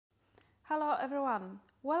Hello everyone,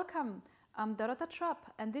 welcome! I'm Dorota Trupp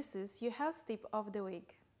and this is your health tip of the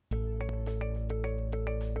week.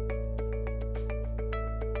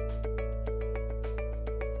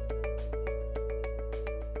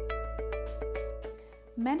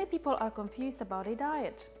 Many people are confused about a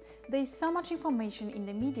diet. There is so much information in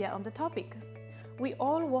the media on the topic. We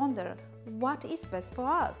all wonder what is best for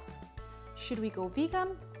us. Should we go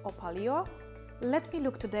vegan or paleo? Let me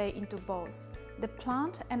look today into both the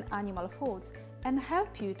plant and animal foods and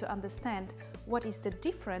help you to understand what is the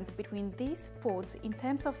difference between these foods in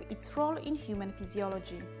terms of its role in human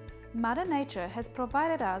physiology. Mother Nature has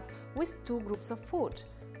provided us with two groups of food,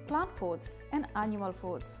 plant foods and animal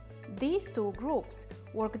foods. These two groups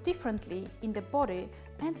work differently in the body,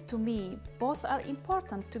 and to me, both are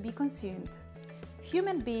important to be consumed.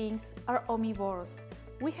 Human beings are omnivores.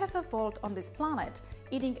 We have evolved on this planet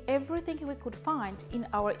eating everything we could find in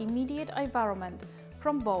our immediate environment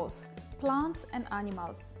from both plants and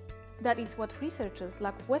animals. That is what researchers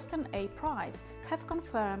like Weston A. Price have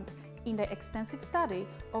confirmed in their extensive study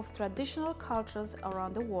of traditional cultures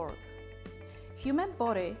around the world. Human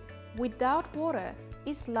body without water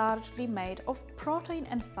is largely made of protein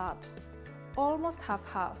and fat, almost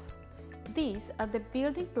half-half. These are the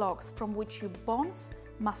building blocks from which your bones,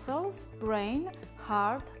 muscles, brain,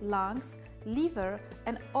 heart, lungs, liver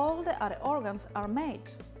and all the other organs are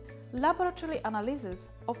made. Laboratory analysis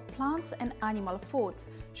of plants and animal foods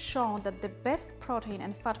show that the best protein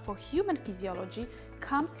and fat for human physiology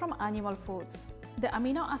comes from animal foods. The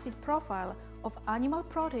amino acid profile of animal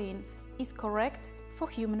protein is correct for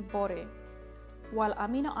human body, while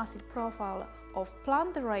amino acid profile of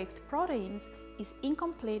plant-derived proteins is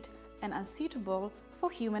incomplete and unsuitable for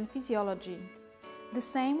human physiology. The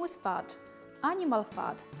same with fat. Animal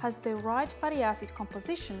fat has the right fatty acid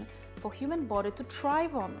composition for human body to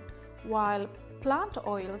thrive on, while plant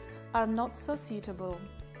oils are not so suitable.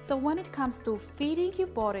 So when it comes to feeding your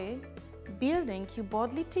body, building your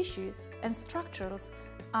bodily tissues and structures,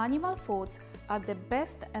 animal foods are the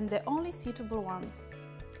best and the only suitable ones.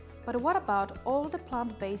 But what about all the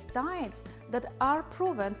plant-based diets that are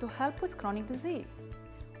proven to help with chronic disease?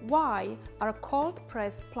 Why are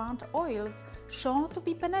cold-pressed plant oils shown to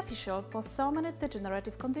be beneficial for so many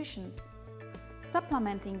degenerative conditions?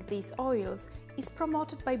 Supplementing these oils is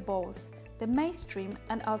promoted by both the mainstream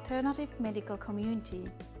and alternative medical community.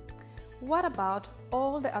 What about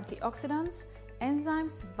all the antioxidants,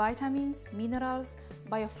 enzymes, vitamins, minerals,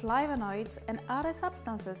 bioflavonoids and other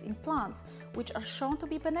substances in plants which are shown to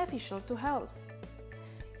be beneficial to health?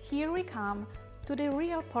 Here we come to the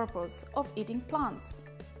real purpose of eating plants.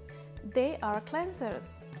 They are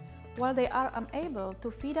cleansers. While they are unable to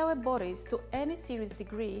feed our bodies to any serious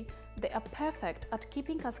degree, they are perfect at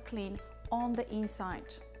keeping us clean on the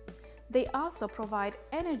inside. They also provide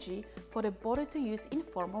energy for the body to use in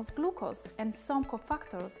form of glucose and some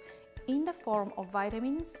cofactors in the form of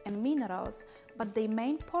vitamins and minerals, but their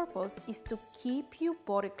main purpose is to keep your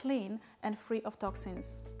body clean and free of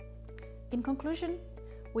toxins. In conclusion,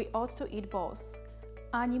 we ought to eat both.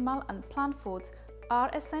 Animal and plant foods are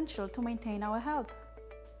essential to maintain our health.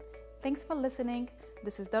 Thanks for listening.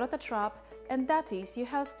 This is Dorota Trupp and that is your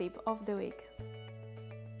health tip of the week.